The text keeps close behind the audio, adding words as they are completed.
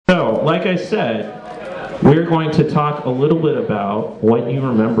So, like I said, we're going to talk a little bit about what you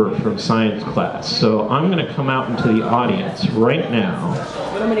remember from science class. So I'm going to come out into the audience right now,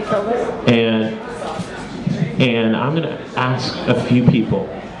 and I'm going to ask a few people,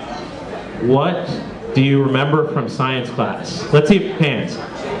 what do you remember from science class? Let's see hands.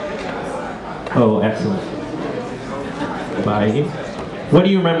 Oh, excellent. Bye. What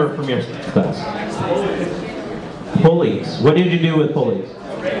do you remember from your science class? Pulleys. What did you do with pulleys?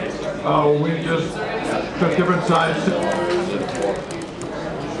 We just took different sides,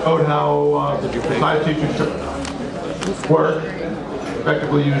 showed how science teachers work,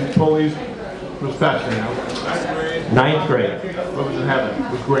 effectively used pulleys. It was fascinating. Ninth grade. It was in heaven.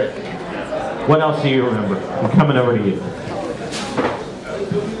 It was great. What else do you remember? I'm coming over to you.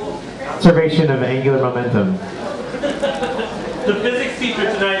 Observation of angular momentum. The physics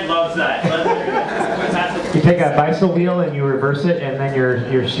teacher tonight loves that. You take a bicycle wheel and you reverse it, and then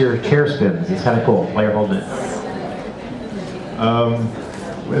your chair spins. It's kind of cool while you're holding it.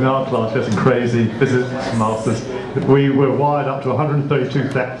 In our class, just crazy physics masters. We were wired up to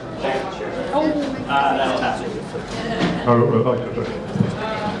 132,000.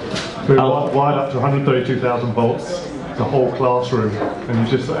 We were wired up to 132,000 volts. The whole classroom, and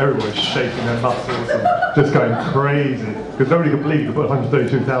you just everybody's shaking their muscles and just going crazy because nobody could believe you could put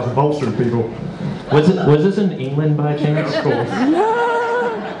 132,000 volts through people. Was this in England by chance? Of course.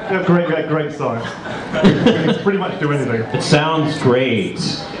 Yeah, great science. You can pretty much do anything. It sounds great.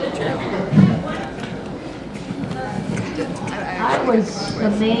 I was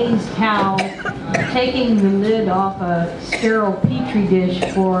amazed how taking the lid off a sterile petri dish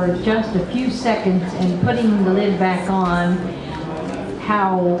for just a few seconds and putting the lid back on,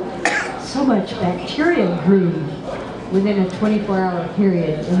 how so much bacteria grew within a 24-hour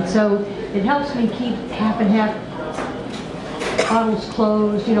period. And so it helps me keep half and half bottles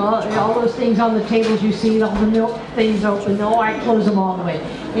closed, you know, all those things on the tables you see, all the milk things open. No, I close them all the way.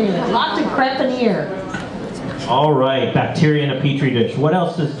 Anyway, lots of crap in here. All right, bacteria in a petri dish. What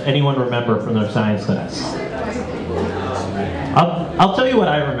else does anyone remember from their science class? I'll tell you what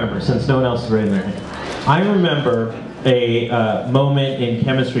I remember, since no one else is raising their hand. I remember a moment in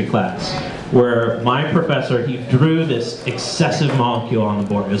chemistry class where my professor, he drew this excessive molecule on the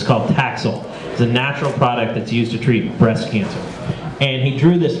board. It was called Taxol. It's a natural product that's used to treat breast cancer. And he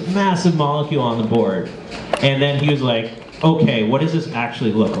drew this massive molecule on the board. And then he was like, okay, what does this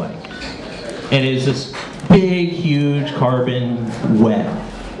actually look like? And it's this big, huge carbon web.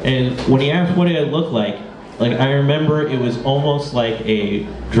 And when he asked what did it look like I remember it was almost like a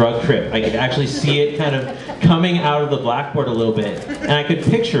drug trip. I could actually see it kind of coming out of the blackboard a little bit, and I could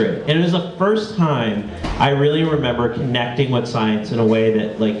picture it. And it was the first time I really remember connecting with science in a way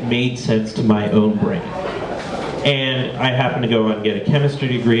that made sense to my own brain. And I happened to go on and get a chemistry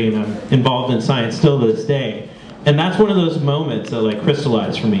degree, and I'm involved in science still to this day. And that's one of those moments that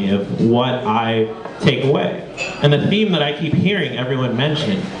crystallized for me of what I take away. And the theme that I keep hearing everyone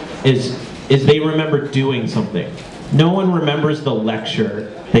mention is they remember doing something. No one remembers the lecture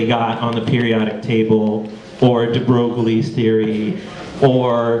they got on the periodic table, or de Broglie's theory,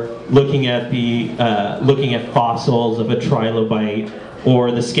 or looking at fossils of a trilobite, or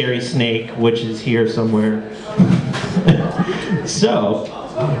the scary snake, which is here somewhere. So,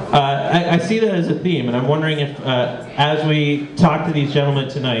 I see that as a theme, and I'm wondering if, as we talk to these gentlemen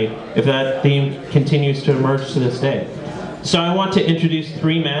tonight, if that theme continues to emerge to this day. So I want to introduce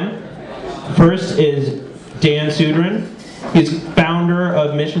three men. First is Dan Sudran. He's founder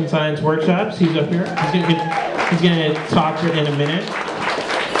of Mission Science Workshops. He's up here. He's going to talk in a minute.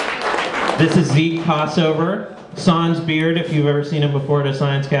 This is Zeke Kossover. Sans beard, if you've ever seen him before at a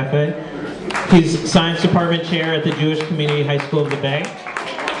science cafe. He's science department chair at the Jewish Community High School of the Bay.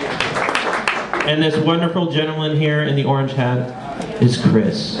 And this wonderful gentleman here in the orange hat is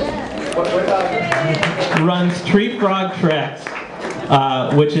Chris. Runs Tree Frog Treks,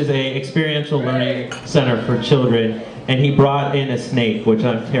 which is a experiential learning center for children, and he brought in a snake, which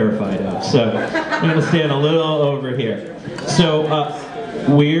I'm terrified of. So I'm going to stand a little over here. So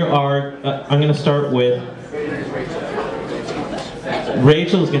I'm going to start with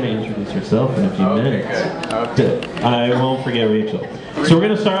Rachel's going to introduce herself in a few minutes. I won't forget Rachel. So we're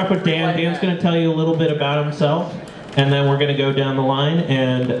going to start off with Dan. Dan's going to tell you a little bit about himself, and then we're going to go down the line,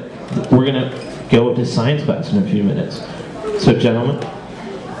 and we're going to go to science class in a few minutes. So, gentlemen.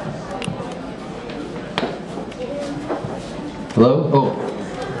 Hello? Oh,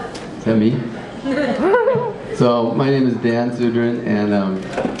 is that me? So, my name is Dan Sudran,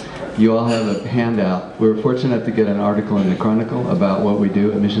 and you all have a handout. We were fortunate enough to get an article in the Chronicle about what we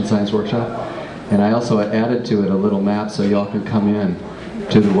do at Mission Science Workshop, and I also added to it a little map so y'all can come in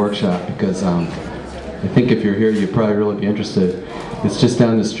to the workshop because I think if you're here, you'd probably really be interested. It's just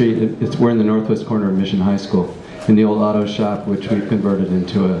down the street. We're in the northwest corner of Mission High School, in the old auto shop, which we've converted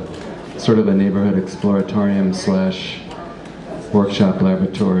into a sort of a neighborhood exploratorium / workshop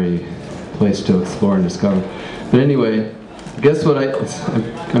laboratory place to explore and discover. But anyway, guess what?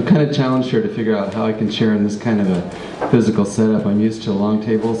 I'm kind of challenged here to figure out how I can share in this kind of a physical setup. I'm used to long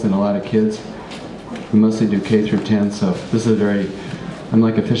tables and a lot of kids. We mostly do K through 10, so this is I'm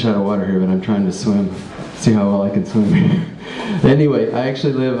like a fish out of water here, but I'm trying to swim, see how well I can swim here. Anyway, I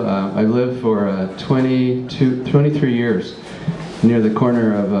actually I've lived for 23 years near the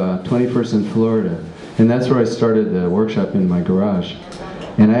corner of 21st and Florida, and that's where I started the workshop in my garage.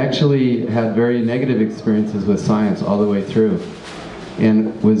 And I actually had very negative experiences with science all the way through.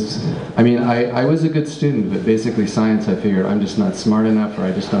 And I was a good student, but basically science, I figured I'm just not smart enough or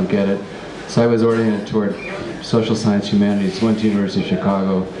I just don't get it. So I was oriented toward social science, humanities, went to University of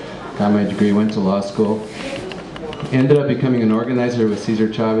Chicago, got my degree, went to law school. Ended up becoming an organizer with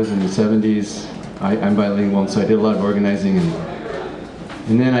Cesar Chavez in the 70s. I'm bilingual, so I did a lot of organizing.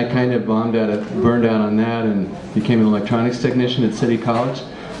 And then I kind of burned out on that and became an electronics technician at City College.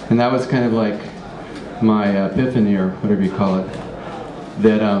 And that was kind of like my epiphany, or whatever you call it,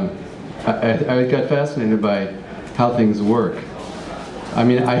 that I got fascinated by how things work. I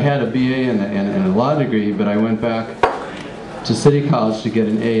mean, I had a BA and a law degree, but I went back to City College to get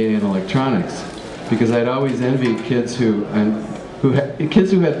an AA in electronics because I'd always envied kids who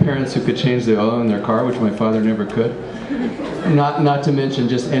had parents who could change the oil in their car, which my father never could. Not to mention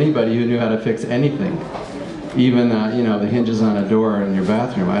just anybody who knew how to fix anything, even the hinges on a door in your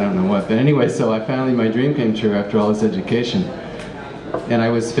bathroom. I don't know what, but anyway, so my dream came true after all this education, and I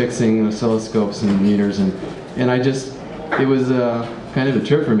was fixing oscilloscopes and meters, and it was kind of a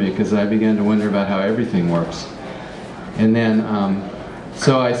trip for me because I began to wonder about how everything works, and then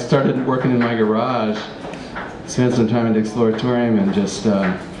so I started working in my garage. Spent some time at the Exploratorium and just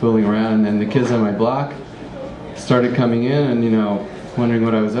fooling around, and then the kids on my block started coming in and wondering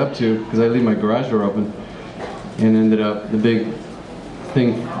what I was up to because I leave my garage door open, and ended up the big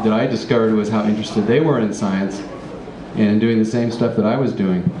thing that I discovered was how interested they were in science and doing the same stuff that I was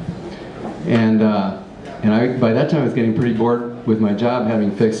doing, and by that time I was getting pretty bored with my job,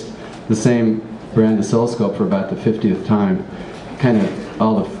 having fixed the same brand oscilloscope for about the 50th time. Kind of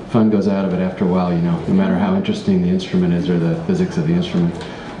all the fun goes out of it after a while, no matter how interesting the instrument is or the physics of the instrument.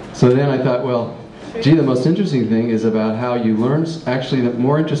 So then I thought, well, gee, the most interesting thing is about how you learn. Actually,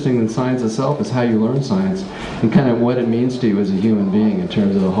 more interesting than science itself is how you learn science and kind of what it means to you as a human being in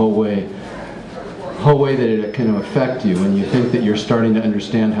terms of the whole way that it can affect you when you think that you're starting to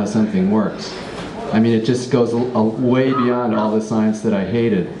understand how something works. I mean, it just goes way beyond all the science that I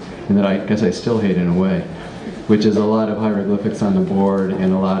hated and that I guess I still hate in a way, which is a lot of hieroglyphics on the board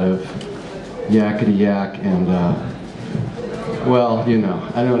and a lot of yakety-yak and, well,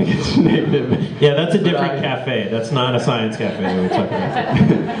 I don't want to get too negative. Yeah, that's a different cafe. That's not a science cafe that we're talking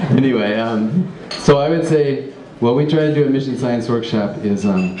about. Anyway, so I would say what we try to do at Mission Science Workshop is,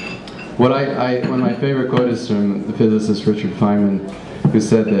 one of my favorite quotes is from the physicist Richard Feynman, who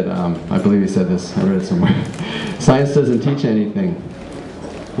said that, I believe he said this, I read it somewhere, science doesn't teach anything.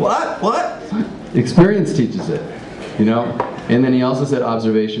 What? Experience teaches it, And then he also said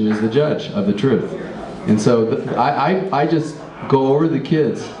observation is the judge of the truth. And so I just go over the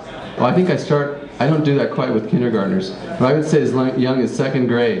kids. Well, I think I don't do that quite with kindergartners, but I would say as young as 2nd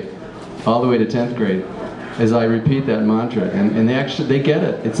grade, all the way to 10th grade, as I repeat that mantra. And they get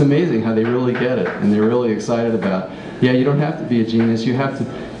it. It's amazing how they really get it. And they're really excited about, yeah, you don't have to be a genius. You have to,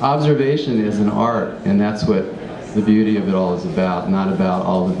 observation is an art, and that's what the beauty of it all is about, not about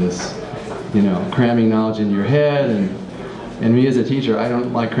all of this, cramming knowledge into your head. And me as a teacher, I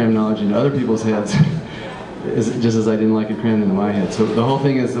don't like cram knowledge into other people's heads, just as I didn't like it crammed into my head. So the whole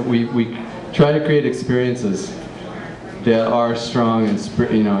thing is that we try to create experiences that are strong and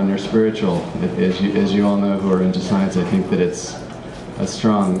and they're spiritual. As you all know who are into science, I think that it's a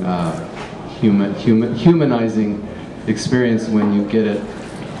strong humanizing experience when you get it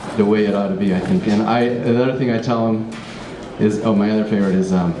the way it ought to be, I think. And the other thing I tell them is, my other favorite is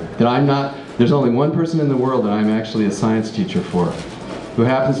that there's only one person in the world that I'm actually a science teacher for, who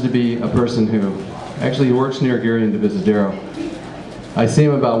happens to be a person who actually works near Giorni in the Visadero. I see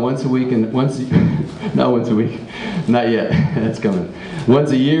him about once a week, and not once a week, not yet, that's coming.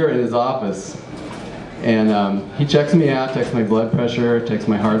 Once a year in his office, and he checks me out, checks my blood pressure, checks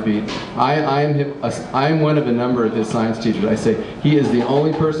my heartbeat. I'm one of a number of his science teachers. I say he is the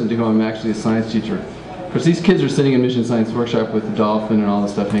only person to whom I'm actually a science teacher. Because these kids are sitting in Mission Science Workshop with the dolphin and all the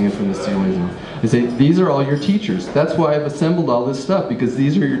stuff hanging from the ceilings. They say, these are all your teachers. That's why I've assembled all this stuff, because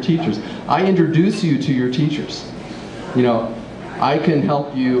these are your teachers. I introduce you to your teachers. You know, I can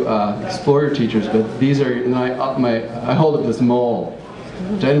help you explore your teachers, but these are, and I hold up this mole.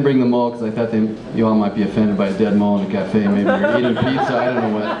 Which I didn't bring the mole because I thought you all might be offended by a dead mole in a cafe. Maybe you're eating pizza, I don't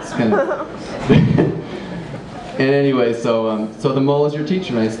know what. It's kind of... And anyway, so the mole is your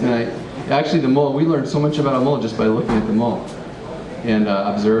teacher. Actually, the mole, we learned so much about a mole just by looking at the mole and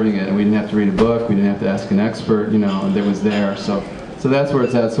observing it. And we didn't have to read a book, we didn't have to ask an expert, you know, and it was there. So that's where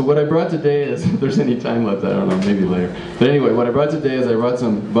it's at. So what I brought today is, if there's any time left, I don't know, maybe later. But anyway, what I brought today is I brought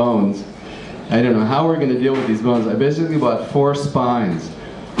some bones. I don't know how we're going to deal with these bones. I basically bought 4 spines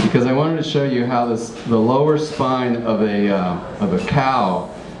because I wanted to show you how the lower spine of a cow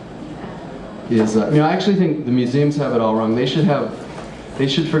is. You know, I actually think the museums have it all wrong. They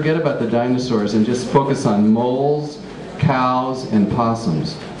should forget about the dinosaurs and just focus on moles, cows, and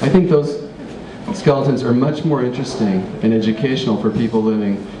possums. I think those skeletons are much more interesting and educational for people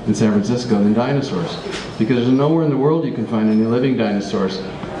living in San Francisco than dinosaurs, because there's nowhere in the world you can find any living dinosaurs.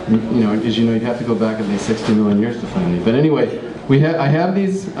 You know, as you know, you'd have to go back at least 60 million years to find me. But anyway, I have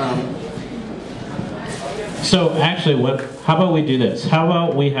these. So actually, how about we do this? How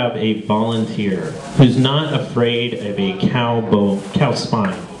about we have a volunteer who's not afraid of a cow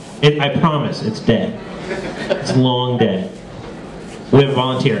spine? I promise, it's dead. It's long dead. We have a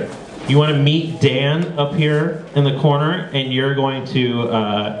volunteer. You want to meet Dan up here in the corner, and you're going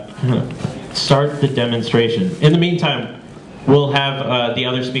to start the demonstration. In the meantime, we'll have the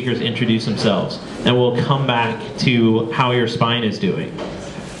other speakers introduce themselves, and we'll come back to how your spine is doing.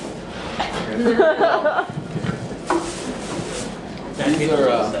 These are,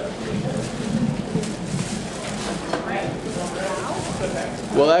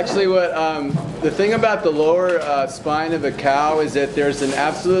 well, actually, the thing about the lower spine of a cow is that there's an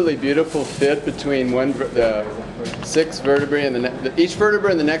absolutely beautiful fit between the 6 vertebrae and each vertebra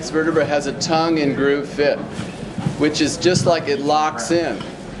and the next vertebra has a tongue and groove fit, which is just like it locks in,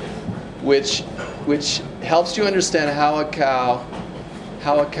 which helps you understand how a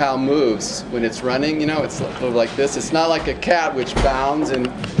cow moves when it's running. You know, it's like this. It's not like a cat which bounds and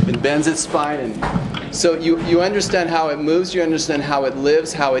bends its spine. And so you understand how it moves, you understand how it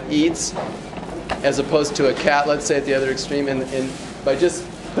lives, how it eats, as opposed to a cat, let's say, at the other extreme. And by just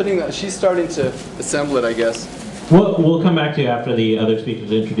putting that, she's starting to assemble it, I guess. We'll come back to you after the other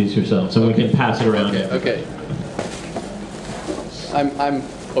speakers introduce yourselves, and we can pass it around. Okay.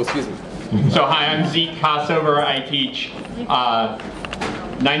 Oh, excuse me. So hi, I'm Zeke Kossover. I teach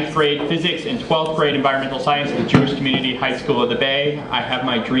 9th grade physics and 12th grade environmental science at the Jewish Community High School of the Bay. I have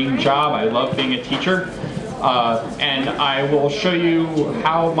my dream job. I love being a teacher. And I will show you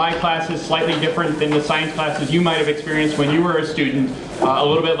how my class is slightly different than the science classes you might have experienced when you were a student a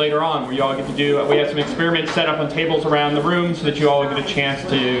little bit later on, where you all get to do, we have some experiments set up on tables around the room so that you all get a chance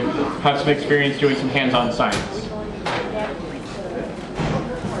to have some experience doing some hands-on science.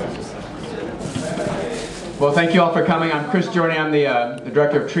 Well, thank you all for coming. I'm Giorni. I'm the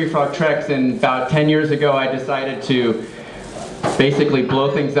director of Tree Frog Treks, and about 10 years ago I decided to basically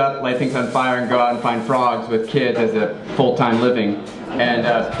blow things up, light things on fire, and go out and find frogs with kids as a full-time living.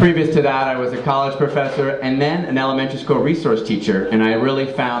 And previous to that, I was a college professor and then an elementary school resource teacher, and I really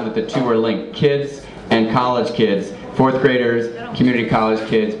found that the two were linked. Kids and college kids, 4th graders, community college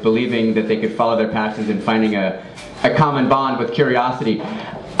kids, believing that they could follow their passions and finding a common bond with curiosity.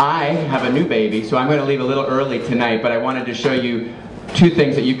 I have a new baby, so I'm going to leave a little early tonight, but I wanted to show you 2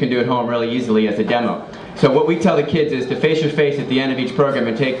 things that you can do at home really easily as a demo. So what we tell the kids is to face your face at the end of each program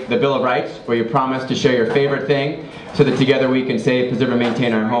and take the Bill of Rights, where you promise to share your favorite thing, so that together we can save, preserve, and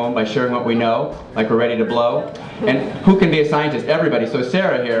maintain our home by sharing what we know, like we're ready to blow. And who can be a scientist? Everybody. So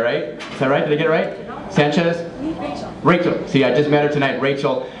Sarah here, right? Is that right? Did I get it right? Sanchez? Rachel. See, I just met her tonight.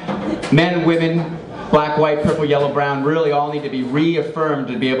 Rachel. Men, women, black, white, purple, yellow, brown, really all need to be reaffirmed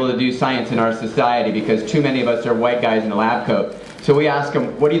to be able to do science in our society, because too many of us are white guys in a lab coat. So we ask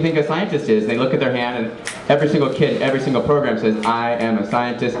them, what do you think a scientist is? And they look at their hand, and every single kid, every single program says, I am a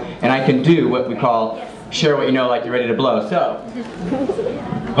scientist, and I can do what we call share what you know like you're ready to blow. So.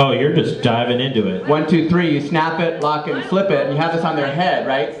 Oh, you're just diving into it. 1, 2, 3, you snap it, lock it, and flip it, and you have this on their head,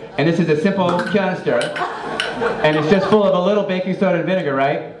 right? And this is a simple canister, and it's just full of a little baking soda and vinegar,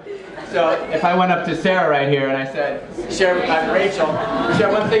 right? So if I went up to Sarah right here and I said, Rachel, share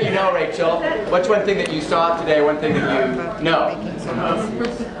one thing you know, Rachel. What's one thing that you saw today, one thing that you know?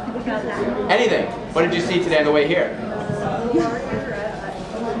 Anything. What did you see today on the way here?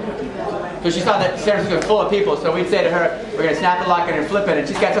 So she saw that San Francisco was full of people, so we'd say to her, we're going to snap it, lock it, and flip it, and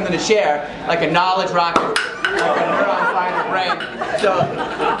she's got something to share, like a knowledge rocket, like a neuron frying her brain. So,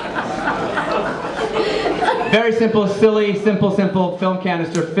 very simple, silly, simple film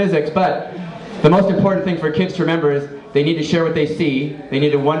canister physics, but the most important thing for kids to remember is they need to share what they see, they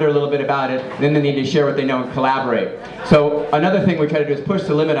need to wonder a little bit about it, then they need to share what they know and collaborate. So another thing we try to do is push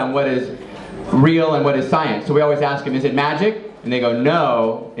the limit on what is real and what is science. So we always ask them, is it magic? And they go,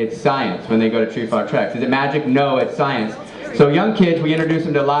 no, it's science, when they go to Tree Frog Treks. Is it magic? No, it's science. So young kids, we introduce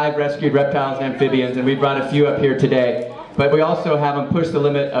them to live rescued reptiles and amphibians, and we brought a few up here today. But we also have them push the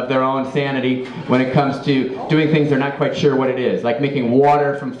limit of their own sanity when it comes to doing things they're not quite sure what it is, like making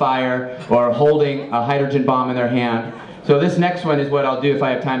water from fire or holding a hydrogen bomb in their hand. So this next one is what I'll do if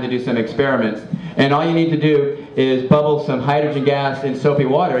I have time to do some experiments. And all you need to do is bubble some hydrogen gas in soapy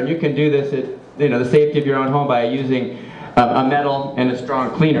water, and you can do this at the safety of your own home by using a metal and a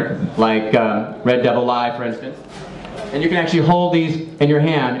strong cleaner, like Red Devil Lye, for instance. And you can actually hold these in your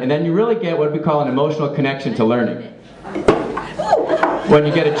hand, and then you really get what we call an emotional connection to learning. When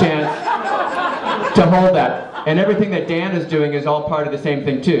you get a chance to hold that. And everything that Dan is doing is all part of the same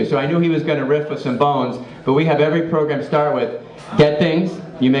thing too. So I knew he was going to riff with some bones, but we have every program start with dead things.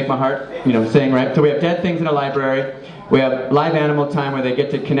 You make my heart, sing, right? So we have dead things in a library. We have live animal time where they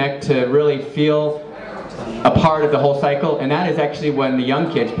get to connect to really feel a part of the whole cycle. And that is actually when the young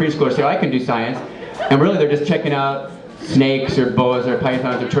kids, preschoolers, say, oh, I can do science. And really they're just checking out snakes or boas or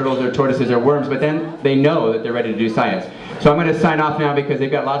pythons or turtles or tortoises or worms, but then they know that they're ready to do science. So I'm going to sign off now because they've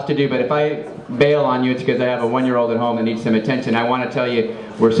got lots to do, but if I bail on you, it's because I have a 1-year-old at home that needs some attention. I want to tell you,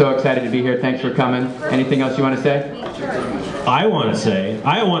 we're so excited to be here. Thanks for coming. Anything else you want to say? I want to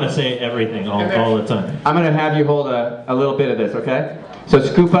say everything all the time. I'm going to have you hold a little bit of this, okay? So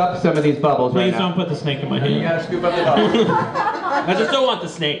scoop up some of these bubbles right now. Please don't put the snake in my hand. You got to scoop up the bubbles. I just don't want the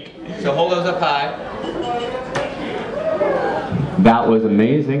snake. So hold those up high. That was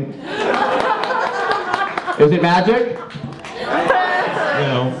amazing. Is it magic?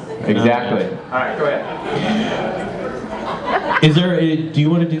 No. Exactly. All right, go ahead. Do you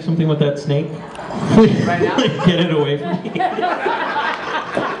want to do something with that snake? Right now? Get it away from me.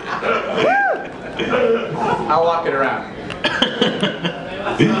 I'll walk it around.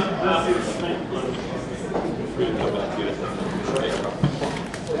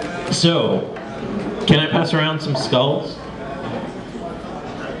 So, can I pass around some skulls?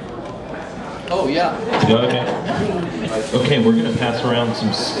 Oh, yeah. Okay. Okay, we're going to pass around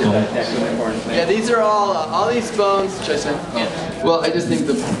some skulls. Yeah, these are all these bones. Should I say? Oh. Well, I just think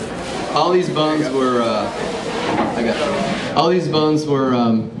all these bones were, all these bones were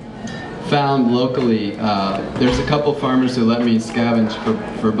found locally. There's a couple farmers who let me scavenge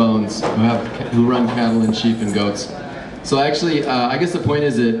for bones, who run cattle and sheep and goats. So actually, I guess the point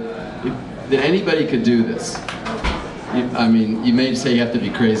is that anybody could do this. I mean, you may say you have to be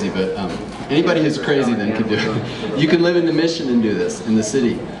crazy, but anybody who's crazy then can do it. You can live in the Mission and do this in the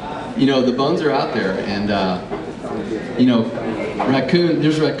city. The bones are out there, and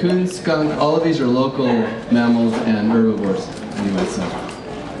there's raccoon, skunk, all of these are local mammals and herbivores. Anyway, so.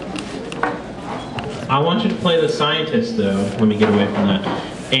 I want you to play the scientist, though. Let me get away from that.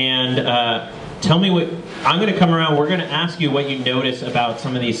 And tell me what, I'm going to come around, we're going to ask you what you notice about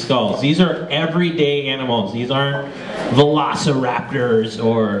some of these skulls. These are everyday animals. These aren't velociraptors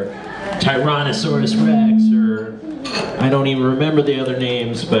or Tyrannosaurus Rex, or I don't even remember the other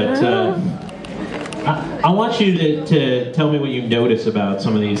names, but I want you to tell me what you notice about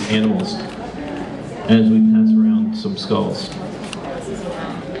some of these animals as we pass around some skulls.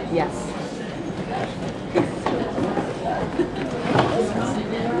 Yes.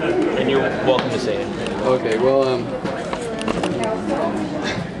 And you're welcome to say it. Okay, well,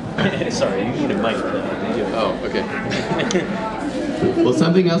 sorry, you need a mic. Oh, okay. Well,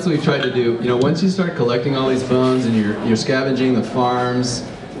 something else we've tried to do, once you start collecting all these bones and you're scavenging the farms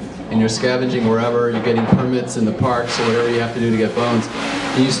and you're scavenging wherever, you're getting permits in the parks or whatever you have to do to get bones,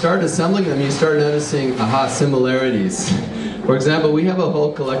 and you start assembling them, you start noticing, similarities. For example, we have a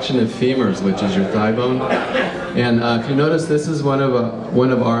whole collection of femurs, which is your thigh bone. And if you notice, this is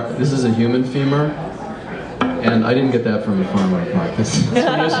this is a human femur. And I didn't get that from a farm or a park. This is from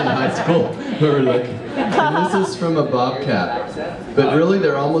Mission High School. And this is from a bobcat. But really,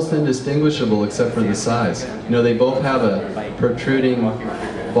 they're almost indistinguishable except for the size. They both have a protruding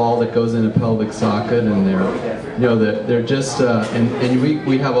ball that goes in a pelvic socket, and they're just. And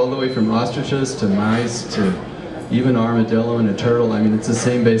we have all the way from ostriches to mice to even armadillo and a turtle. I mean, it's the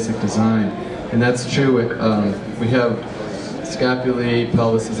same basic design, and that's true. We have scapulae,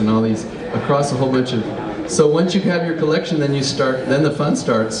 pelvises, and all these across a whole bunch of. So once you have your collection, then the fun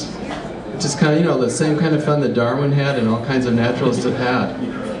starts. Which is kind of, the same kind of fun that Darwin had and all kinds of naturalists have had.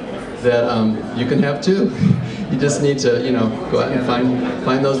 that you can have too. You just need to, you know, go out and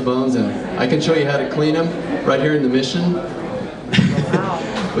find those bones, and I can show you how to clean them right here in the mission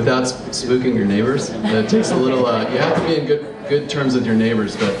without spooking your neighbors. It takes a little. You have to be in good terms with your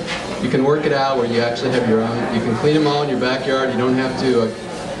neighbors, but you can work it out where you actually have your own. You can clean them all in your backyard. You don't have to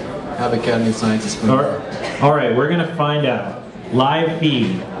have Academy of Sciences clean. All right, we're gonna find out live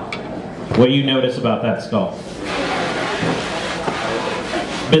feed what you notice about that skull.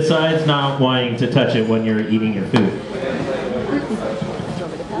 Besides not wanting to touch it when you're eating your food.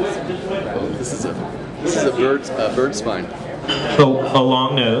 This is a bird spine. A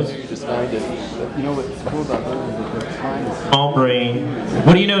long nose. You just find it. But you know what's cool about those is that their spine is Small brain.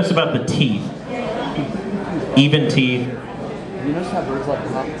 What do you notice about the teeth? Even teeth. You notice how birds like to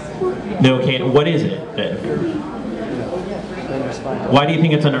hop? No, can't. What is it then? Why do you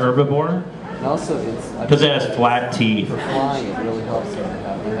think it's an herbivore? And also, it's Because it has flat teeth. for flying. It really helps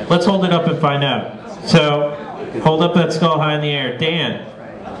them. Let's hold it up and find out. So, hold up that skull high in the air. Dan,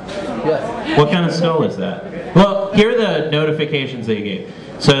 Yes. what kind of skull is that? Well, here are the notifications they gave.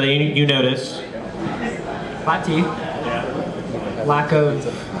 So you notice Flat teeth. Lack of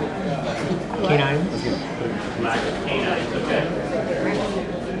canines.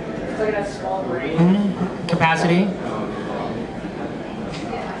 Capacity.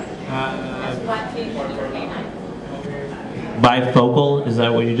 bifocal. Is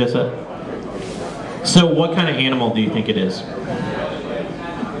that what you just said? So what kind of animal do you think it is?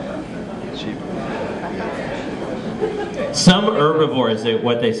 Sheep. Some herbivore is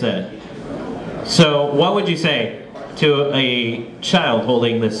what they said. So what would you say to a child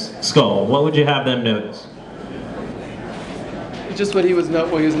holding this skull? What would you have them notice? Just what he was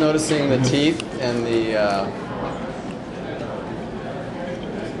noticing, the teeth and the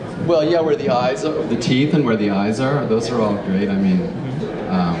well, yeah, where the eyes are, the teeth and where the eyes are. Those are all great. I mean,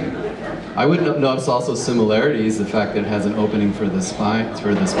 I would notice also similarities. The fact that it has an opening for the spine,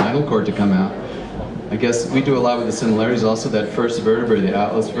 for the spinal cord to come out. I guess we do a lot with the similarities. Also, that first vertebra, the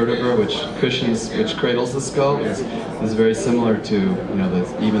atlas vertebra, which cradles the skull, is very similar to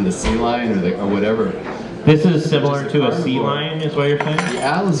even the sea lion or whatever. This is similar to a sea lion, is what you're saying? The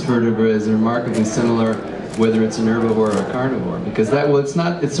atlas vertebra is remarkably similar, whether it's an herbivore or a carnivore, because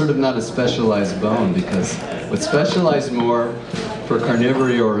it's sort of not a specialized bone, because what's specialized more for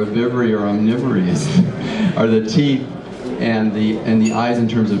carnivory or herbivory or omnivory are the teeth and the eyes in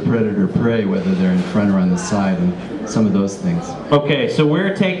terms of predator-prey, whether they're in front or on the side, and some of those things. Okay, so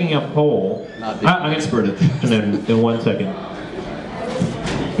we're taking a poll. Not the expert at this. In 1 second.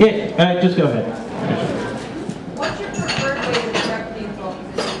 Yeah, just go ahead. What's your preferred way to protect these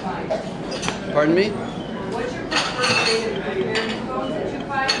bones that you find? Pardon me? What's your preferred way to prepare these bones that you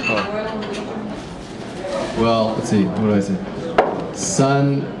find? Oh. Boil and bleach them? Well, let's see. What do I say?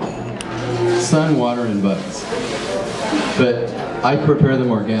 Sun, water, and bugs. But I prepare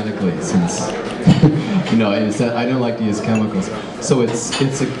them organically, since I don't like to use chemicals. So it's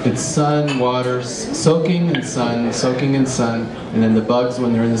sun, water, soaking in sun, and then the bugs,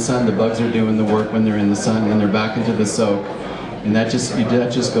 when they're in the sun, the bugs are doing the work when they're in the sun, and they're back into the soak, and that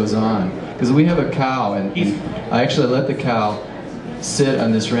just goes on. Because we have a cow, and I actually let the cow sit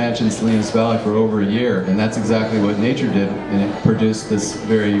on this ranch in Salinas Valley for over a year, and that's exactly what nature did, and it produced this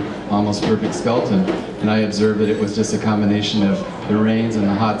very almost perfect skeleton. And I observed that it was just a combination of the rains and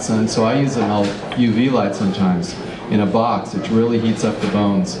the hot sun. So I use an UV light sometimes in a box, which really heats up the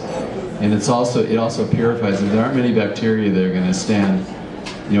bones, and it also purifies them. There aren't many bacteria that are going to stand,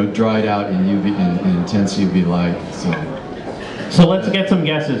 dried out in intense UV light. So let's get some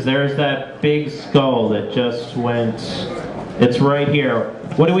guesses. There's that big skull that just went. It's right here.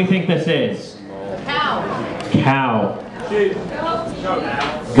 What do we think this is? Cow. Cow. Sheep.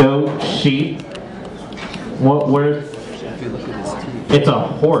 Goat. Sheep. Where's? It's a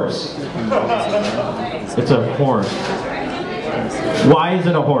horse. It's a horse. Why is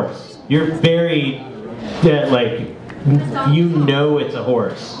it a horse? You're very dead, like, it's a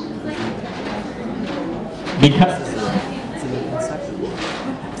horse.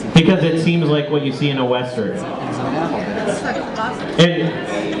 Because it seems like what you see in a Western.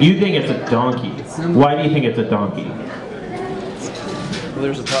 And you think it's a donkey. Why do you think it's a donkey? Well,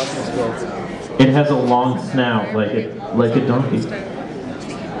 there's a talking skull. It has a long snout, like a donkey.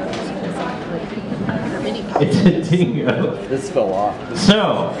 It's a dingo. This fell off.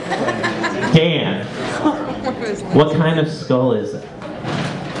 So, Dan, what kind of skull is it?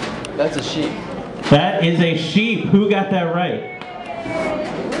 That's a sheep. That is a sheep. Who got that right?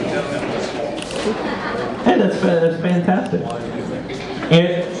 Hey, that's fantastic.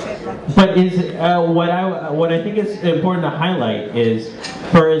 And But what I think is important to highlight is,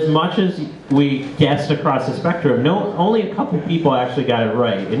 for as much as we guessed across the spectrum, only a couple people actually got it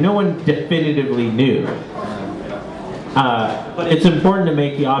right, and no one definitively knew. But it's important to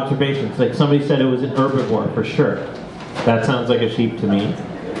make the observations. Like somebody said, it was an herbivore for sure. That sounds like a sheep to me.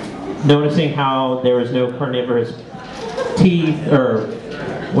 Noticing how there was no carnivorous teeth or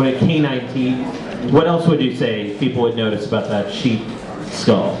canine teeth. What else would you say people would notice about that sheep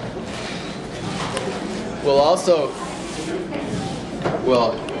skull?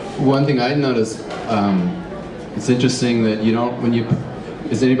 Well, one thing I noticed, it's interesting that you don't,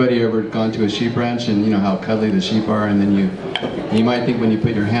 has anybody ever gone to a sheep ranch and you know how cuddly the sheep are, and then you might think when you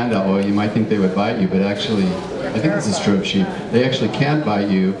put your hand out, well, you might think they would bite you, but actually, I think this is true of sheep, they actually can't bite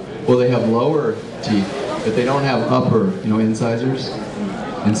you. Well, they have lower teeth, but they don't have upper, incisors,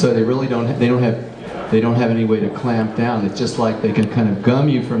 and so they really don't have any way to clamp down. It's just like they can kind of gum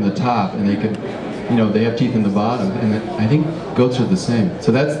you from the top, and they can, they have teeth in the bottom, and I think goats are the same.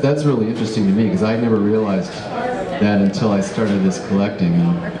 So that's really interesting to me, because I never realized that until I started this collecting.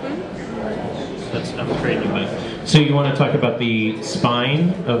 That's great. So you want to talk about the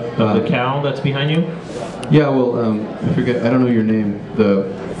spine of the cow that's behind you? Yeah, well, I don't know your name, the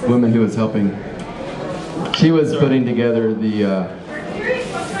woman who was helping. She was putting together the,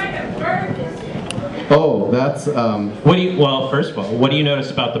 that's, well, first of all, what do you notice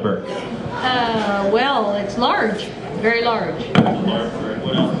about the bird? Well, it's large, very large.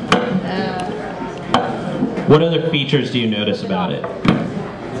 What other features do you notice about it?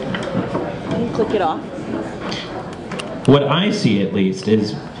 Click it off. What I see, at least,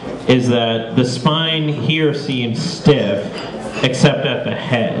 is that the spine here seems stiff, except at the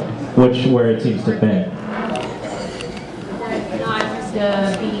head, where it seems to bend.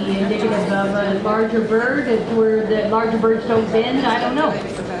 Not be indicative of a larger bird, where the larger birds don't bend. I don't know.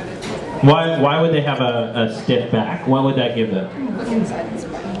 Why would they have a stiff back? What would that give them?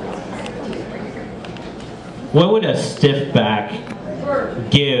 What would a stiff back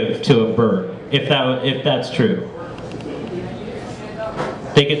give to a bird, if that's true?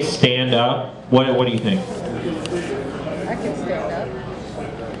 They could stand up. What do you think? I can stand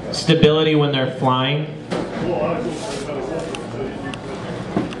up. Stability when they're flying?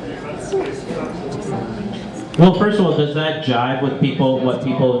 Well, first of all, does that jive with what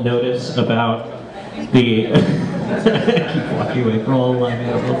people notice about the... keep walking away from all live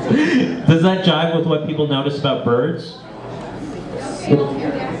animals. Does that jive with what people notice about birds?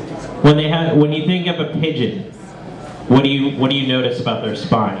 When you think of a pigeon, what do you notice about their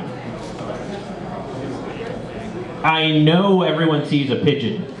spine? I know everyone sees a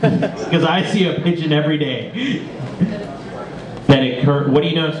pigeon, because I see a pigeon every day. What do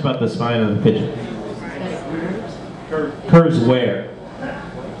you notice about the spine of the pigeon? Curves where?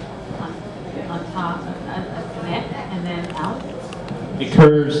 On top of the neck and then out. It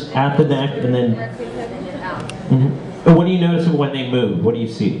curves at the neck and then out. Mm-hmm. What do you notice when they move? What do you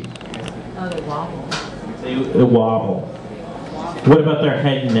see? Oh, they wobble. They wobble. What about their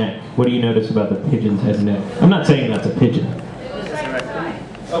head and neck? What do you notice about the pigeon's head and neck? I'm not saying that's a pigeon.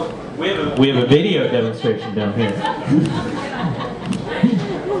 Oh, we have a video demonstration down here.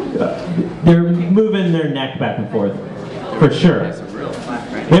 They're moving their neck back and forth, for sure.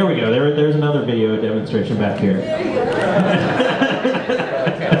 There we go. There's another video demonstration back here.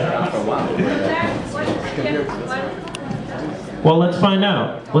 Well, let's find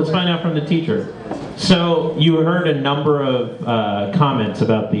out. Let's find out from the teacher. So you heard a number of comments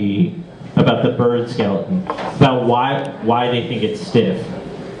about the bird skeleton, about why they think it's stiff.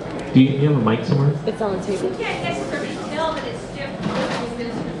 Do you have a mic somewhere? It's on the table. You can't necessarily tell that it's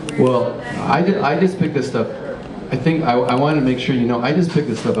stiff. Well, I just picked this stuff. I think I want to make sure you know. I just pick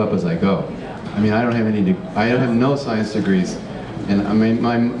this stuff up as I go. I mean, I don't have no science degrees, and I mean,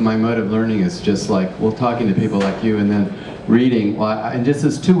 my mode of learning is just like, well, talking to people like you, and then reading. Well, and just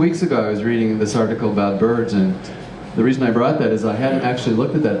this 2 weeks ago, I was reading this article about birds, and the reason I brought that is I hadn't actually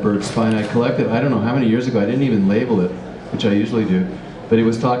looked at that bird spine. I collected, I don't know how many years ago. I didn't even label it, which I usually do. But he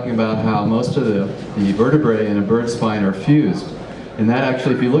was talking about how most of the vertebrae in a bird spine are fused. And that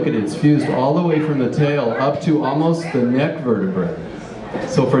actually, if you look at it, it's fused all the way from the tail up to almost the neck vertebrae.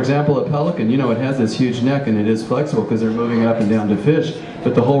 So for example, a pelican, you know, it has this huge neck and it is flexible because they're moving up and down to fish,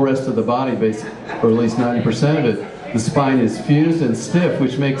 but the whole rest of the body, basically, or at least 90% of it, the spine is fused and stiff,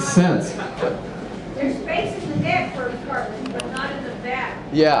 which makes sense. There's space in the neck for cartilage, but not in the back.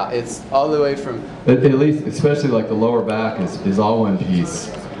 Yeah, it's all the way from, at least, especially like the lower back is all one piece.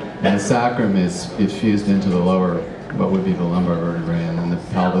 And the sacrum is fused into the lower, what would be the lumbar vertebrae, and then the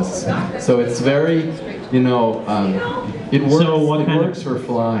pelvis. So it's very, you know, It works, So what it kind works for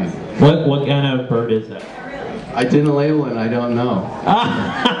flying. What kind of bird is that? I didn't label it, I don't know.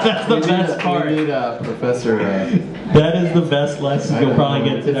 That's the best part. We need a professor. That is the best lesson you'll probably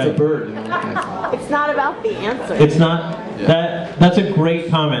get today. It's a bird. You know, It's not about the answer. It's not. That's a great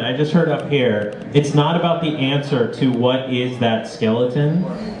comment. I just heard up here. It's not about the answer to what is that skeleton.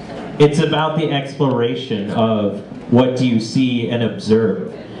 It's about the exploration of what do you see and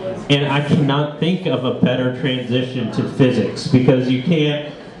observe. And I cannot think of a better transition to physics, because you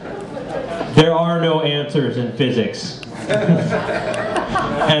can't. There are no answers in physics.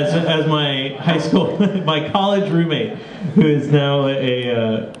 As my high school, my college roommate, who is now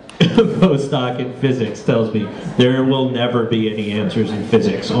a postdoc in physics, tells me, there will never be any answers in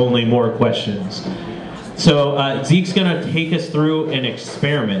physics, only more questions. So Zeke's gonna take us through an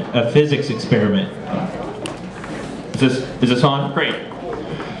experiment, a physics experiment. Is this on? Great.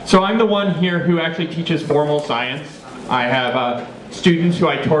 So I'm the one here who actually teaches formal science. I have students who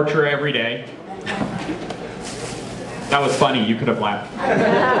I torture every day. That was funny, you could have laughed.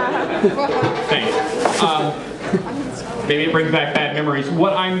 Thanks. Maybe it brings back bad memories.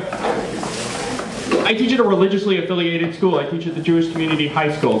 I teach at a religiously affiliated school. I teach at the Jewish Community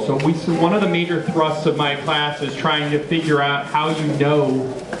High School. So one of the major thrusts of my class is trying to figure out how you know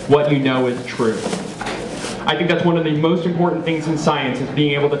what you know is true. I think that's one of the most important things in science, is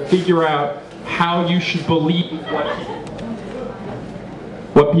being able to figure out how you should believe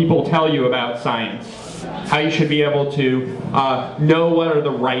what people tell you about science. How you should be able to know what are the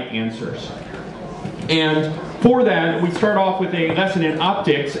right answers. And for that, we start off with a lesson in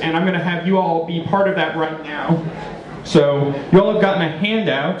optics, and I'm going to have you all be part of that right now. So you all have gotten a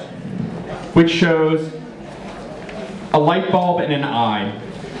handout which shows a light bulb and an eye.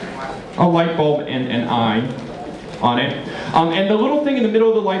 A light bulb and an eye on it. And the little thing in the middle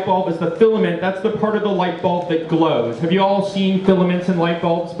of the light bulb is the filament. That's the part of the light bulb that glows. Have you all seen filaments in light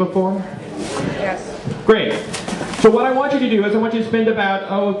bulbs before? Yes. Great. So what I want you to do is I want you to spend about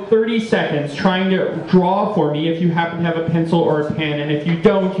 30 seconds trying to draw for me, if you happen to have a pencil or a pen, and if you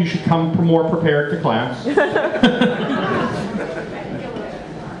don't, you should come more prepared to class. If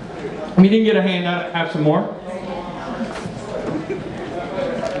you didn't get a handout, have some more.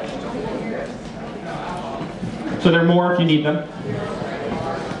 So there are more if you need them.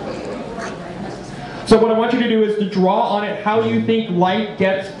 So what I want you to do is to draw on it how you think light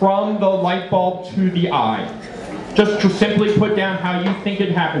gets from the light bulb to the eye. Just to simply put down how you think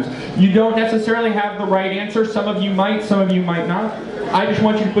it happens. You don't necessarily have the right answer. Some of you might, some of you might not. I just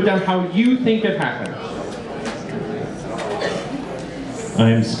want you to put down how you think it happens.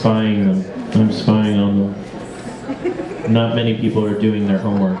 I'm spying them. I'm spying on them. Not many people are doing their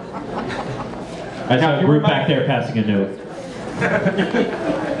homework. I saw a group back there passing a note.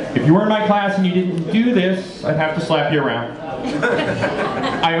 If you were in my class and you didn't do this, I'd have to slap you around.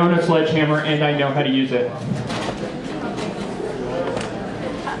 I own a sledgehammer and I know how to use it.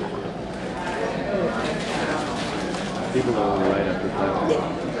 People don't want to write after class.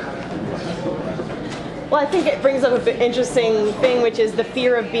 Well, I think it brings up an interesting thing, which is the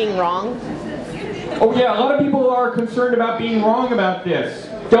fear of being wrong. Oh yeah, a lot of people are concerned about being wrong about this.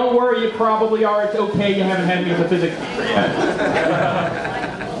 Don't worry, you probably are. It's okay, you haven't had me as a physics teacher yet.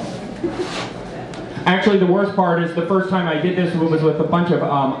 Actually, the worst part is the first time I did this was with a bunch of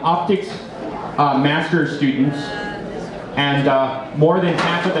optics master's students, and more than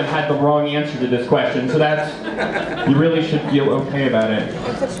half of them had the wrong answer to this question, so you really should feel okay about it.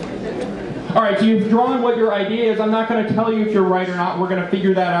 All right, so you've drawn what your idea is. I'm not going to tell you if you're right or not. We're going to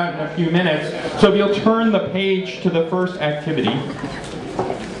figure that out in a few minutes. So if you'll turn the page to the first activity.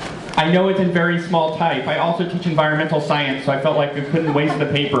 I know it's in very small type. I also teach environmental science, so I felt like I couldn't waste the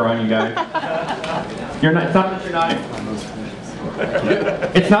paper on you guys. It's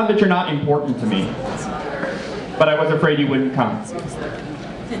not that you're not important to me, but I was afraid you wouldn't come.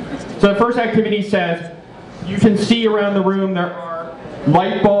 So the first activity says, you can see around the room there are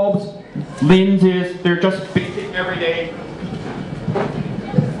light bulbs, lenses, they're just basic everyday.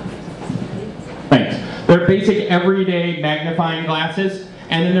 Thanks. They're basic everyday magnifying glasses.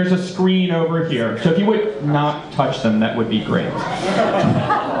 And then there's a screen over here. So if you would not touch them, that would be great.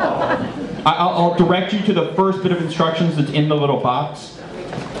 I'll direct you to the first bit of instructions that's in the little box.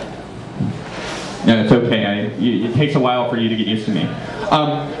 No, it's okay. It takes a while for you to get used to me.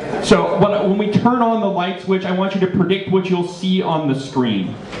 So when we turn on the light switch, I want you to predict what you'll see on the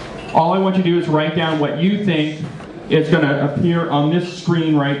screen. All I want you to do is write down what you think is going to appear on this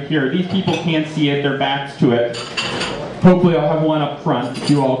screen right here. These people can't see it. Their backs to it. Hopefully I'll have one up front that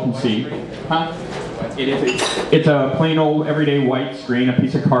you all can see. Huh? It's a plain old everyday white screen, a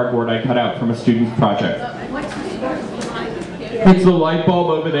piece of cardboard I cut out from a student's project. It's the light bulb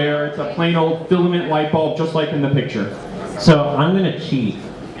over there. It's a plain old filament light bulb, just like in the picture. So I'm going to cheat,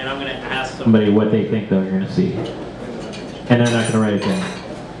 and I'm going to ask somebody what they think they're going to see. And they're not going to write it down.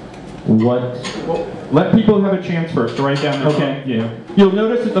 What? Well, let people have a chance first to write down their Okay. Yeah. You'll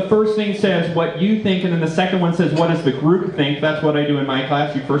notice that the first thing says what you think, and then the second one says what does the group think. That's what I do in my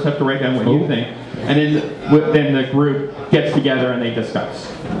class. You first have to write down what you think, and then the group gets together and they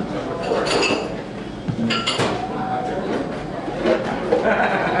discuss.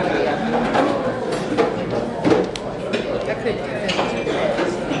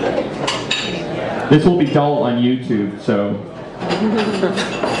 This will be dull on YouTube, so.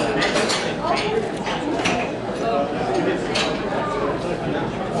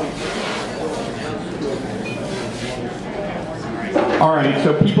 All right,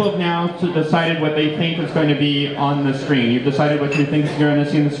 so people have now decided what they think is going to be on the screen. You've decided what you think you're going to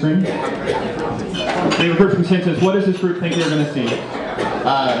see on the screen? They have a group consensus. What does this group think they're going to see?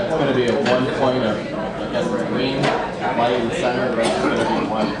 It's going to be a 1 point of, I guess, green, light in the center, but it's going to be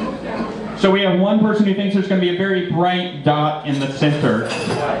 1. So we have one person who thinks there's going to be a very bright dot in the center.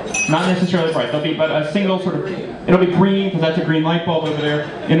 Not necessarily bright, there'll be but a single sort of, it'll be green because that's a green light bulb over there,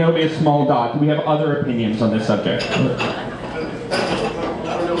 and it'll be a small dot. Do we have other opinions on this subject?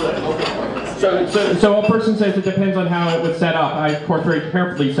 So a person says it depends on how it was set up. I, of course, very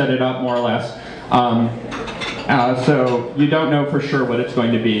carefully set it up, more or less. So you don't know for sure what it's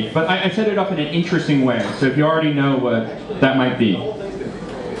going to be. But I set it up in an interesting way, so if you already know what that might be.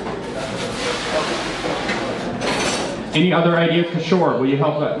 Any other ideas? Kishore, will you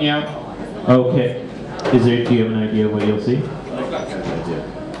help me out? Okay. Do you have an idea of what you'll see?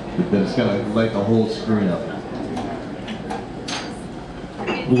 That it's going to light the whole screen up.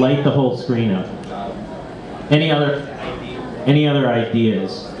 Light the whole screen up. Any other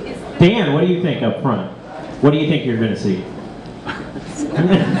ideas? Dan, what do you think up front? What do you think you're going to see?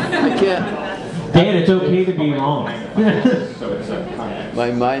 I can't. Dan, it's okay to be wrong. My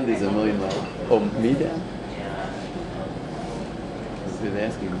mind is a million miles. Oh, me, Dan?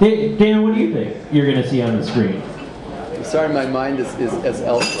 Dan, what do you think you're going to see on the screen? Sorry, my mind is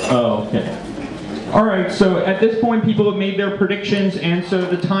elsewhere. Oh, okay. All right, so at this point, people have made their predictions, and so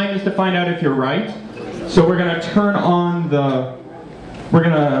the time is to find out if you're right. So we're going to turn on the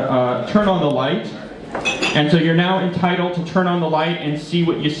light, and so you're now entitled to turn on the light and see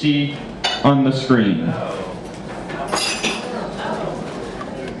what you see on the screen.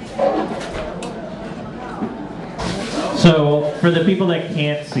 So for the people that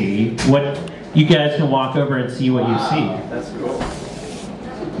can't see, what you guys can walk over and see what you see. That's cool.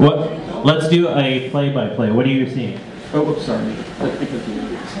 What? Let's do a play-by-play. What are you seeing? Oh, oops, sorry.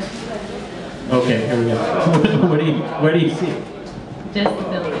 Okay, here we go. What do you see? Just the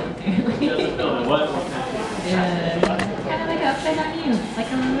building. Just the building. What? Kind of like upside down you,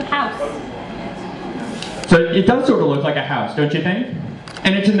 like a house. So it does sort of look like a house, don't you think?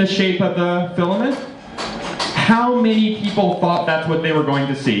 And it's in the shape of the filament? How many people thought that's what they were going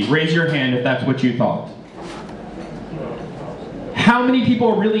to see? Raise your hand if that's what you thought. How many people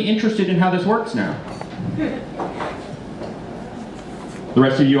are really interested in how this works now? The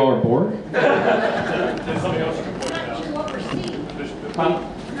rest of you all are bored?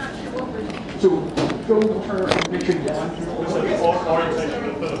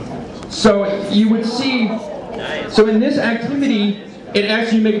 So you would see, so in this activity, it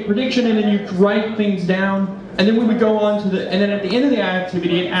asks you to make a prediction and then you write things down, and then we would go on to and then at the end of the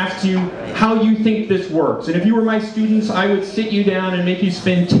activity it asks you how you think this works. And if you were my students, I would sit you down and make you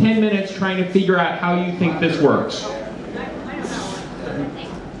spend 10 minutes trying to figure out how you think this works.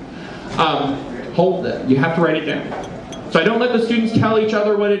 Hold it, you have to write it down. So I don't let the students tell each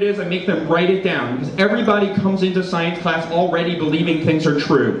other what it is, I make them write it down, because everybody comes into science class already believing things are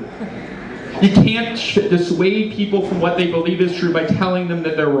true. You can't dissuade people from what they believe is true by telling them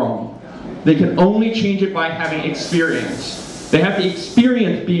that they're wrong. They can only change it by having experience. They have to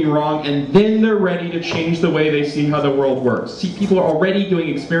experience being wrong, and then they're ready to change the way they see how the world works. See, people are already doing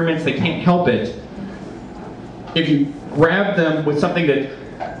experiments, they can't help it. If you grab them with something that's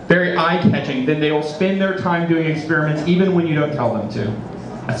very eye-catching, then they will spend their time doing experiments even when you don't tell them to,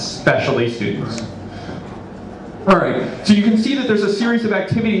 especially students. All right, so you can see that there's a series of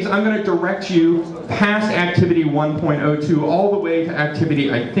activities. I'm going to direct you past activity 1.02 all the way to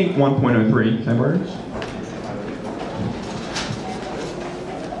activity, I think, 1.03. Can I borrow this?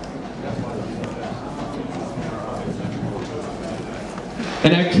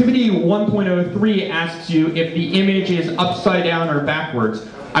 And activity 1.03 asks you if the image is upside down or backwards.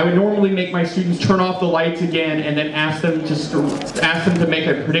 I would normally make my students turn off the lights again and then ask them to make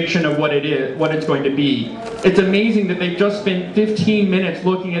a prediction of what it's going to be. It's amazing that they've just spent 15 minutes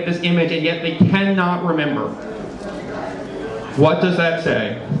looking at this image and yet they cannot remember. What does that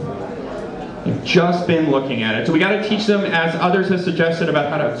say? They've just been looking at it. So we got to teach them, as others have suggested, about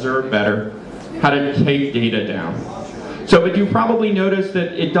how to observe better, how to take data down. So, but you probably noticed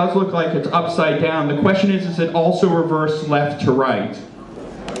that it does look like it's upside down. The question is it also reversed left to right?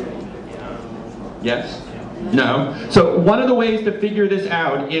 Yes? No? So one of the ways to figure this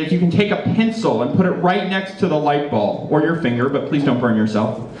out is you can take a pencil and put it right next to the light bulb, or your finger, but please don't burn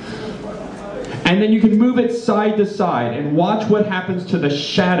yourself. And then you can move it side to side and watch what happens to the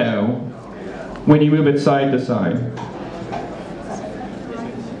shadow when you move it side to side.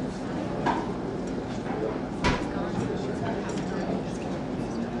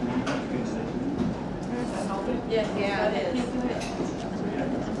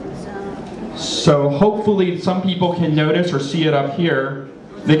 So hopefully some people can notice or see it up here.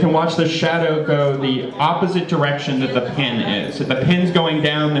 They can watch the shadow go the opposite direction that the pin is. If the pin's going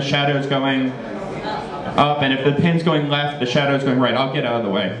down, the shadow's going up, and if the pin's going left, the shadow's going right. I'll get out of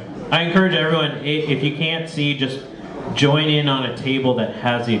the way. I encourage everyone, if you can't see, just join in on a table that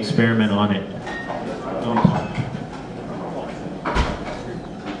has the experiment on it.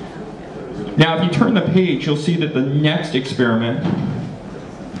 Now if you turn the page, you'll see that the next experiment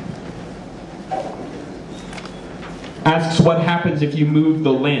asks what happens if you move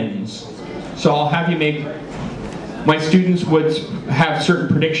the lens. So I'll have you make, my students would have certain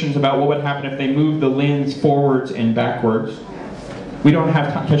predictions about what would happen if they move the lens forwards and backwards. We don't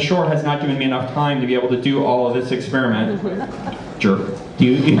have time, Kishore has not given me enough time to be able to do all of this experiment. Jerk.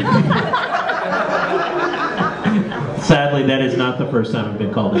 Sadly, that is not the first time I've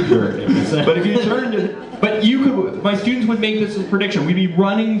been called a jerk. But if you turn to, but you could, my students would make this as a prediction. We'd be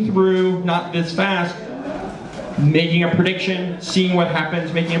running through, not this fast, making a prediction, seeing what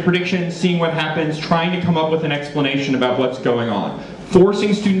happens, making a prediction, seeing what happens, trying to come up with an explanation about what's going on.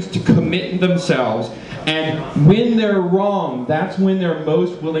 Forcing students to commit themselves, and when they're wrong, that's when they're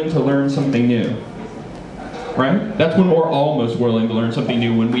most willing to learn something new. Right? That's when we're all most willing to learn something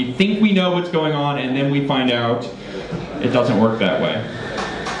new, when we think we know what's going on and then we find out it doesn't work that way.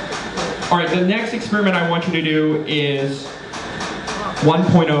 Alright, the next experiment I want you to do is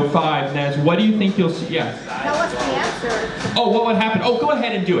 1.05, and that's what do you think you'll see? Yes. Tell us the answer. Oh, what would happen? Oh, go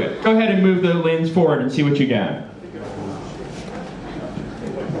ahead and do it. Go ahead and move the lens forward and see what you get.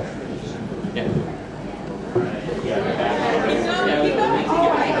 Yeah.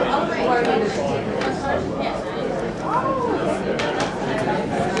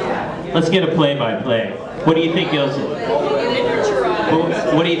 Let's get a play-by-play. What do you think you'll see?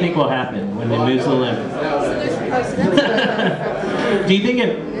 What do you think will happen when they move the lens? Do you think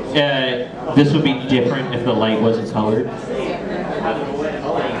this would be different if the light wasn't colored?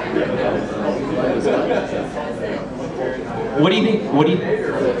 What do you think?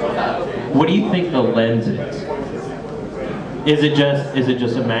 What do you think the lens is? Is it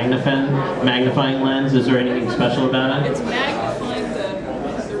just a magnifying lens? Is there anything special about it? It's magnifying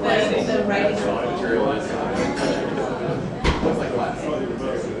the writing.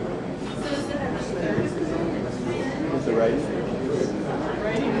 The right.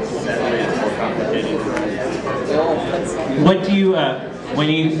 What do you, when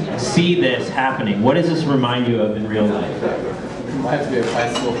you see this happening, what does this remind you of in real life? Reminds me of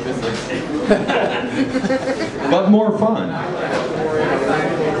high school physics. But more fun.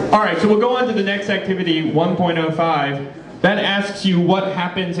 Alright, so we'll go on to the next activity, 1.05. That asks you what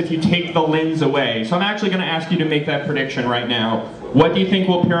happens if you take the lens away. So I'm actually going to ask you to make that prediction right now. What do you think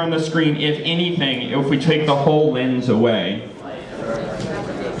will appear on the screen, if anything, if we take the whole lens away?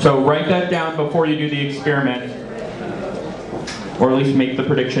 So write that down before you do the experiment. Or at least make the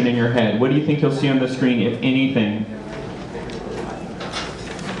prediction in your head. What do you think you'll see on the screen, if anything?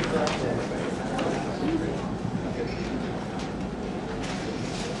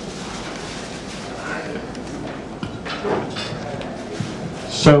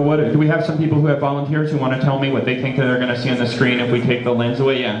 So what, do we have some people who have volunteers who want to tell me what they think that they're going to see on the screen if we take the lens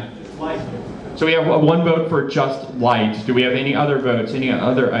away? Yeah. So we have one vote for just light. Do we have any other votes, any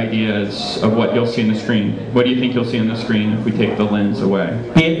other ideas of what you'll see on the screen? What do you think you'll see on the screen if we take the lens away?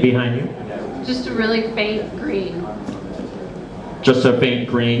 Behind you. Just a really faint green. Just a faint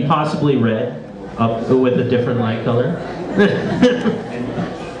green? Possibly red, up with a different light color.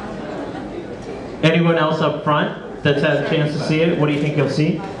 Anyone else up front that's had a chance to see it? What do you think you'll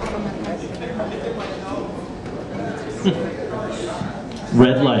see?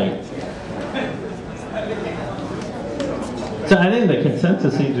 red light. So I think the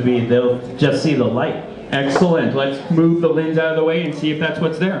consensus seems to be they'll just see the light. Excellent. Let's move the lens out of the way and see if that's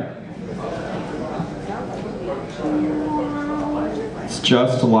what's there. It's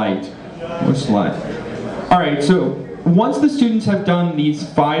just light. What's light? All right, so once the students have done these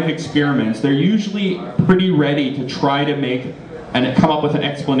 5 experiments, they're usually pretty ready to try to make and come up with an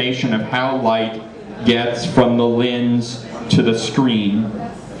explanation of how light gets from the lens to the screen.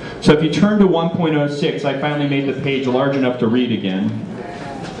 So if you turn to 1.06, I finally made the page large enough to read again.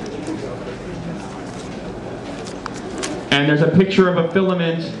 And there's a picture of a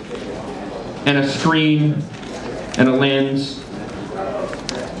filament and a screen and a lens.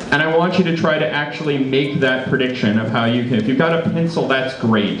 And I want you to try to actually make that prediction of how you can. If you've got a pencil, that's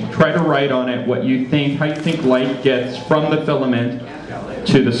great. Try to write on it what you think, how you think light gets from the filament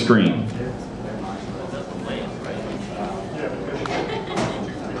to the screen.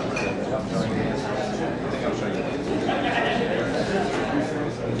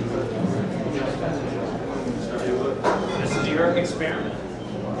 This is your experiment.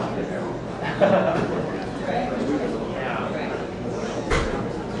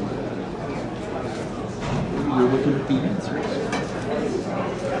 You're looking at the answers.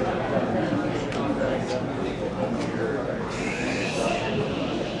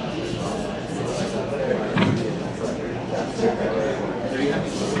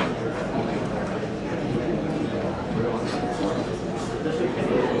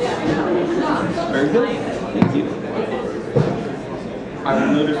 Very good. Thank you. I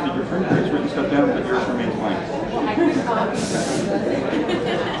will notice that your friend has written stuff down, but yours remains blank.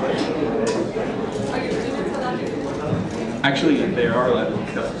 Actually, they are allowed to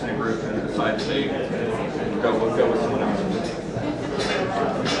discuss this in a group and decide to say, we'll go with someone else.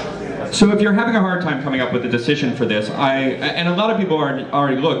 So if you're having a hard time coming up with a decision for this, and a lot of people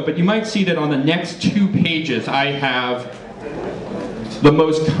already looked, but you might see that on the next 2 pages I have the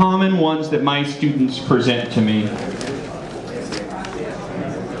most common ones that my students present to me.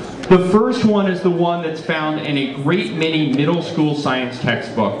 The first one is the one that's found in a great many middle school science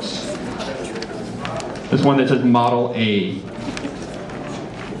textbooks. This one that says Model A.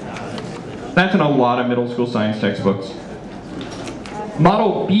 That's in a lot of middle school science textbooks.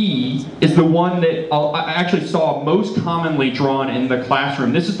 Model B is the one that I actually saw most commonly drawn in the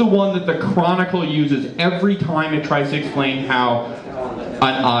classroom. This is the one that the Chronicle uses every time it tries to explain how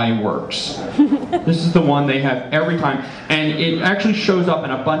an eye works. This is the one they have every time. And it actually shows up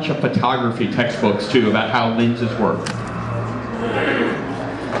in a bunch of photography textbooks too about how lenses work.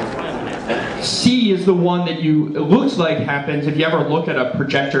 C is the one that it looks like happens if you ever look at a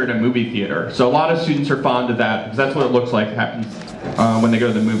projector in a movie theater. So a lot of students are fond of that because that's what it looks like happens when they go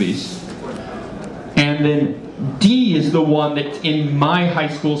to the movies. And then D is the one that's in my high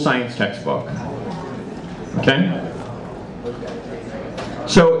school science textbook. Okay?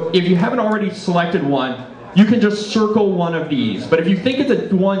 So if you haven't already selected one, you can just circle one of these. But if you think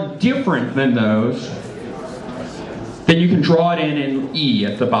it's one different than those, then you can draw it in E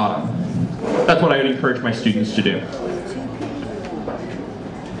at the bottom. That's what I would encourage my students to do.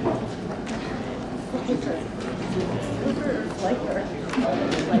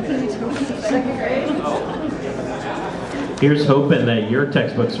 Here's hoping that your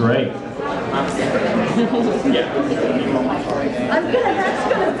textbook's right. Yeah. That's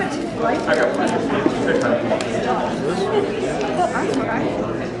gonna put you right. I got one.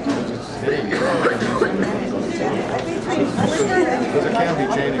 Because it can't be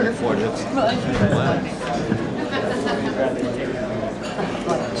changing it for you.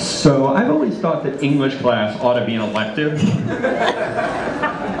 So I've always thought that English class ought to be an elective.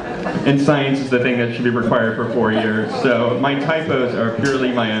 And science is the thing that should be required for 4 years. So my typos are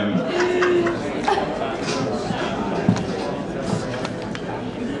purely my own.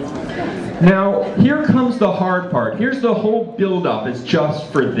 Now, here comes the hard part. Here's the whole build-up is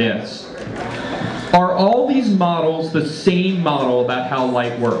just for this. Are all these models the same model about how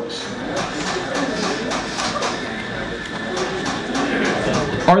light works?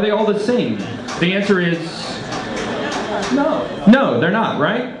 Are they all the same? The answer is no. No, they're not,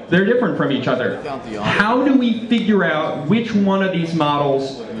 right? They're different from each other. How do we figure out which one of these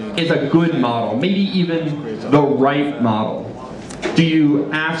models is a good model, maybe even the right model? Do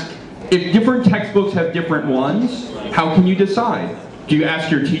you ask, if different textbooks have different ones, how can you decide? Do you ask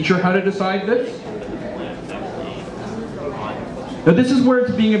your teacher how to decide this? Now this is where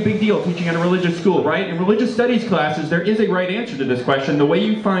it's being a big deal, teaching in a religious school, right? In religious studies classes, there is a right answer to this question. The way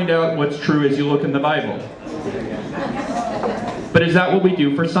you find out what's true is you look in the Bible. But is that what we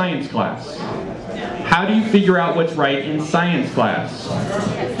do for science class? How do you figure out what's right in science class?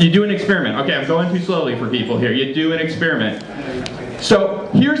 You do an experiment. Okay, I'm going too slowly for people here. You do an experiment. So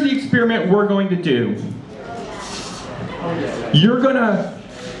here's the experiment we're going to do. You're going to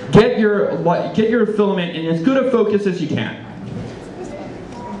get your filament in as good a focus as you can.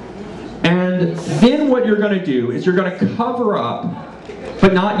 And then what you're going to do is you're going to cover up,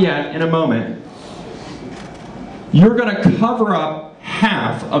 but not yet, in a moment, you're going to cover up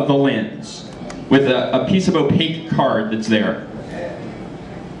half of the lens with a piece of opaque card that's there.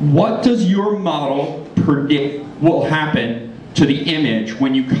 What does your model predict will happen to the image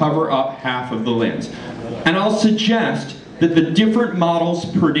when you cover up half of the lens? And I'll suggest that the different models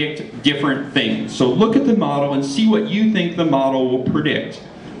predict different things. So look at the model and see what you think the model will predict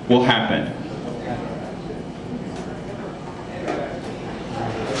will happen.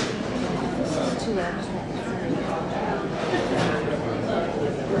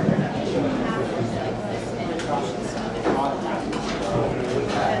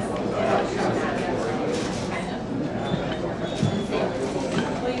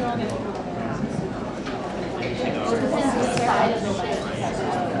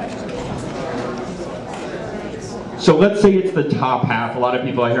 So let's say it's the top half. A lot of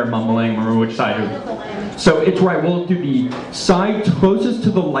people I hear mumbling, remember which side. So it's right, we'll do the side closest to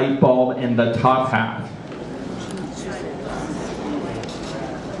the light bulb and the top half.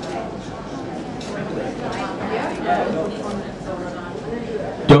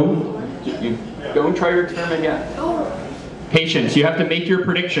 Don't try your experiment yet. Patience, you have to make your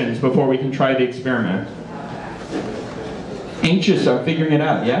predictions before we can try the experiment. Anxious of figuring it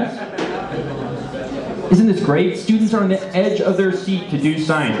out, yes? Isn't this great? Students are on the edge of their seat to do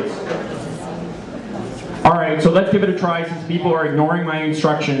science. All right, so let's give it a try since people are ignoring my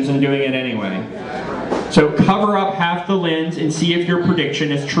instructions and doing it anyway. So cover up half the lens and see if your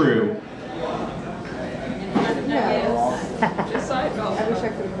prediction is true. Just I wish I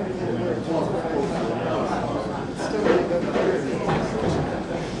could have put it in words. Still gonna go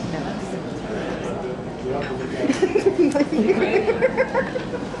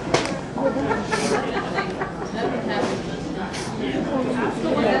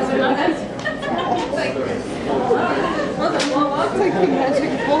It's like the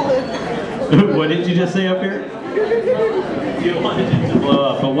magic bullet. What did you just say up here? You wanted it to blow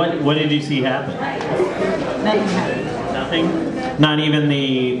up, but what did you see happen? Nothing happened. Nothing? Not even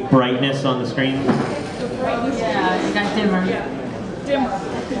the brightness on the screen? Yeah, it got dimmer.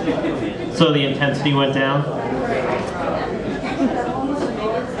 So the intensity went down?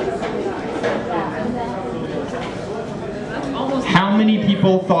 How many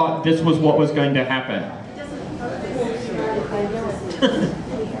people thought this was what was going to happen?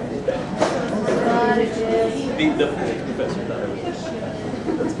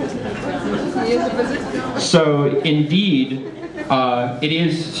 So indeed, it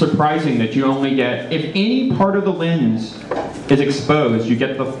is surprising that you only get, if any part of the lens is exposed, you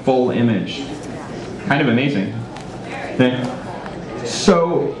get the full image. Kind of amazing. Okay.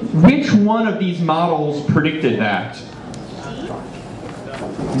 So which one of these models predicted that?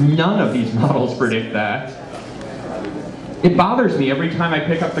 None of these models predict that. It bothers me every time I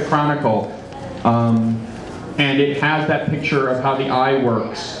pick up the Chronicle and it has that picture of how the eye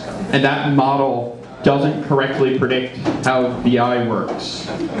works, and that model doesn't correctly predict how the eye works.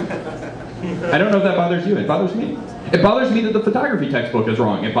 I don't know if that bothers you. It bothers me. It bothers me that the photography textbook is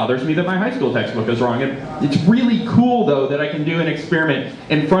wrong. It bothers me that my high school textbook is wrong. It's really cool, though, that I can do an experiment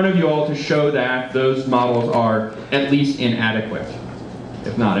in front of you all to show that those models are at least inadequate,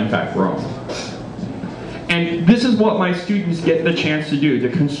 if not, in fact, wrong. And this is what my students get the chance to do, to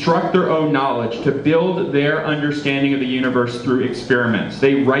construct their own knowledge, to build their understanding of the universe through experiments.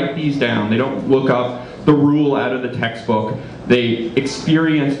 They write these down. They don't look up the rule out of the textbook. They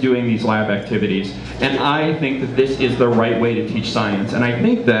experience doing these lab activities. And I think that this is the right way to teach science. And I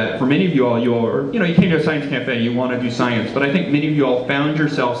think that for many of you all, you came to a science cafe, you want to do science, but I think many of you all found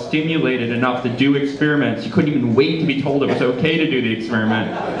yourself stimulated enough to do experiments. You couldn't even wait to be told it was okay to do the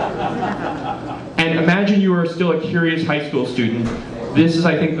experiment. And imagine you are still a curious high school student. This is,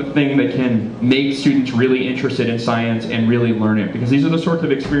 I think, the thing that can make students really interested in science and really learn it. Because these are the sorts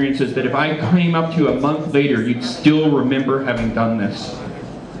of experiences that if I came up to you a month later, you'd still remember having done this.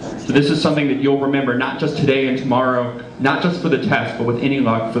 So this is something that you'll remember, not just today and tomorrow, not just for the test, but with any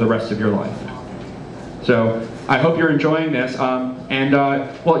luck for the rest of your life. So I hope you're enjoying this.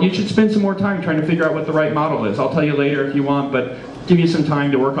 Well, you should spend some more time trying to figure out what the right model is. I'll tell you later if you want, but give you some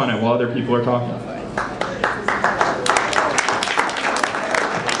time to work on it while other people are talking.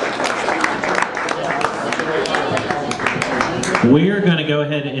 We're going to go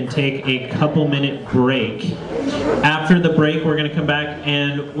ahead and take a couple-minute break. After the break, we're going to come back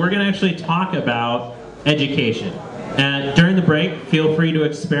and we're going to actually talk about education. And during the break, feel free to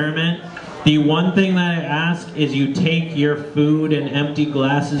experiment. The one thing that I ask is you take your food and empty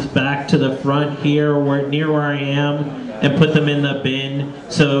glasses back to the front here, near where I am, and put them in the bin,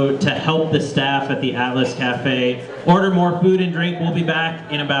 so to help the staff at the Atlas Cafe order more food and drink. We'll be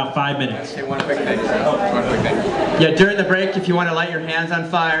back in about 5 minutes. Okay, one quick thing. Yeah, during the break, if you want to light your hands on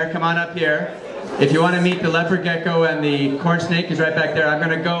fire, come on up here. If you want to meet the leopard gecko and the corn snake is right back there. I'm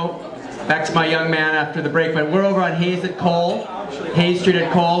going to go back to my young man after the break, but we're over on Hayes Street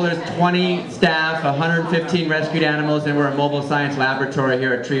at Cole. There's 20 staff, 115 rescued animals, and we're a mobile science laboratory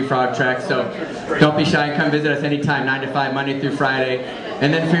here at Tree Frog Trek. So don't be shy, come visit us anytime, 9 to 5, Monday through Friday.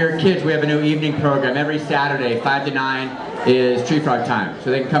 And then for your kids, we have a new evening program. Every Saturday, 5 to 9 is Tree Frog time.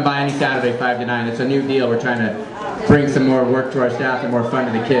 So they can come by any Saturday, 5 to 9. It's a new deal. We're trying to bring some more work to our staff and more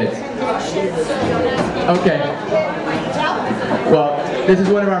fun to the kids. Okay. Well, this is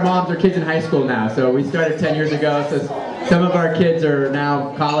one of our moms. Our kids in high school now. So we started 10 years ago. So some of our kids are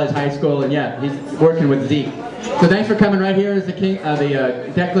now college, high school, and yeah, he's working with Zeke. So thanks for coming. Right here is the king,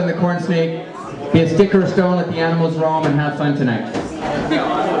 Declan the corn snake. Be a stick or a stone, let the animals roam, and have fun tonight.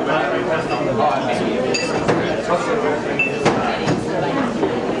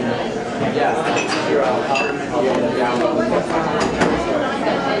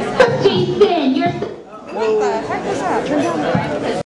 Jason, you're... What the heck was that? Turn down the